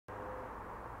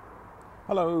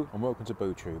Hello and welcome to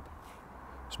BooTube.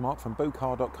 It's Mark from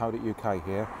Boocar.co.uk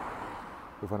here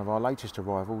with one of our latest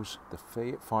arrivals, the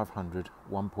Fiat 500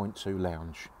 1.2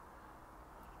 Lounge.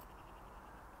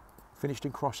 Finished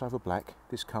in crossover black,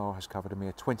 this car has covered a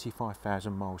mere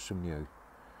 25,000 miles from new.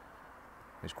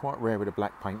 It's quite rare with the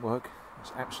black paintwork,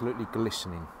 it's absolutely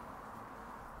glistening.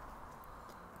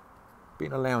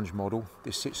 Being a lounge model,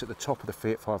 this sits at the top of the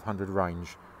Fiat 500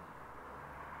 range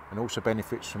and also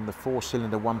benefits from the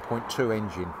 4-cylinder 1.2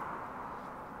 engine.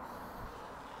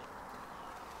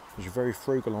 It's very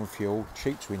frugal on fuel,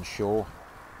 cheap to insure,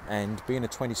 and being a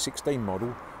 2016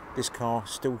 model, this car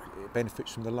still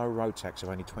benefits from the low road tax of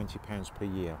only £20 per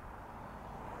year.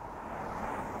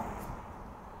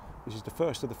 This is the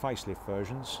first of the facelift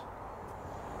versions,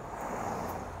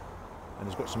 and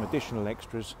it's got some additional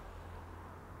extras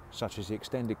such as the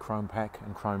extended chrome pack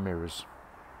and chrome mirrors.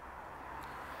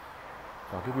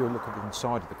 I'll give you a look at the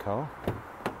inside of the car.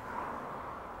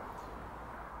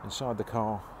 Inside the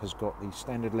car has got the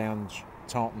standard lounge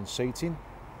tartan seating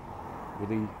with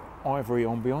the ivory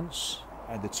ambience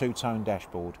and the two-tone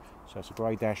dashboard. So it's a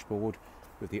grey dashboard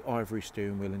with the ivory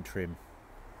steering wheel and trim.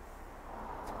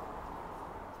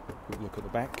 Quick look at the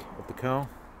back of the car.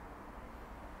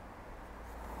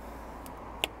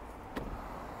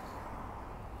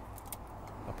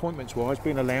 Appointments wise,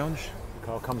 being a lounge, the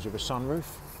car comes with a sunroof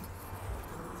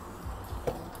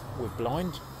with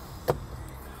blind.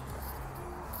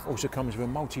 Also comes with a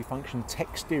multi-function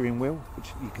tech steering wheel, which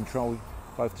you control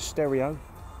both the stereo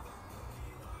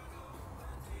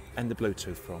and the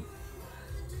Bluetooth from.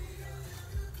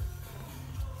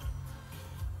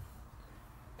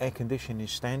 Air conditioning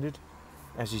is standard,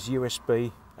 as is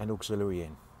USB and auxiliary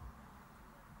in.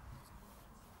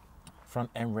 Front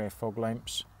and rear fog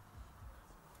lamps,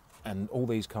 and all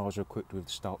these cars are equipped with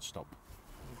start-stop.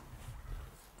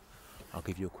 I'll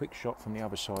give you a quick shot from the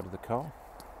other side of the car.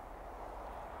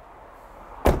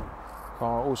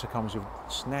 Car also comes with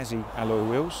snazzy alloy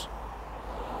wheels,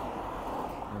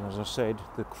 and as I said,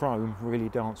 the chrome really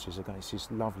dances against this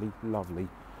lovely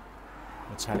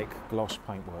metallic gloss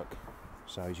paintwork.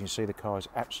 So as you can see, the car is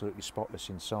absolutely spotless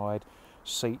inside.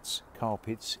 Seats,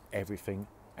 carpets, everything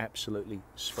absolutely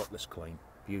spotless clean.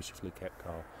 Beautifully kept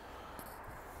car.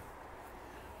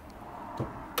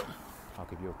 I'll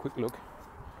give you a quick look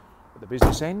at the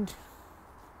business end.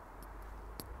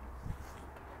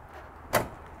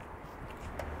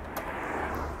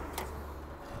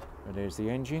 And there's the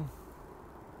engine.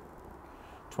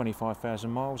 25,000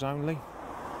 miles only,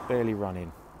 barely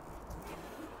running.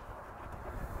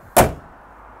 So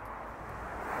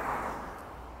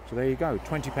there you go,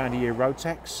 £20 a year road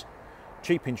tax,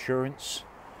 cheap insurance,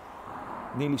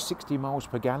 nearly 60 miles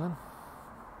per gallon,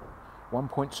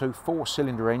 1.2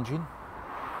 4-cylinder engine,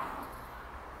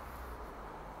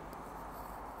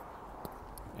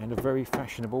 and a very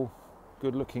fashionable,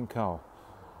 good looking car.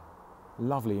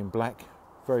 Lovely in black,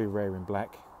 very rare in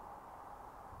black,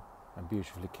 and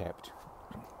beautifully kept.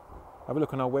 Have a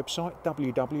look on our website,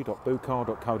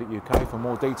 www.boocar.co.uk, for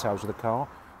more details of the car,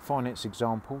 finance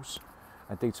examples,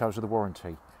 and details of the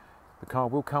warranty. The car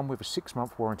will come with a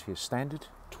 6-month warranty as standard,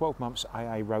 12 months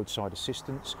AA roadside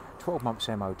assistance, 12 months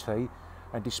MOT,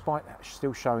 and despite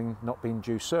still showing not being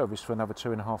due service for another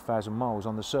 2,500 miles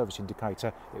on the service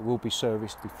indicator, it will be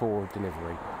serviced before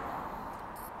delivery.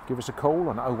 Give us a call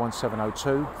on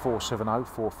 01702 470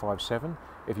 457.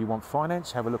 If you want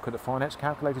finance, have a look at the finance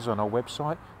calculators on our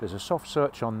website. There's a soft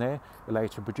search on there that allows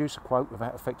you to produce a quote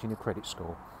without affecting your credit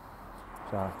score.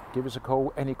 So give us a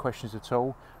call, any questions at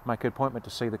all, make an appointment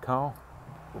to see the car,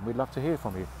 and we'd love to hear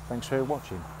from you. Thanks for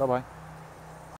watching. Bye bye.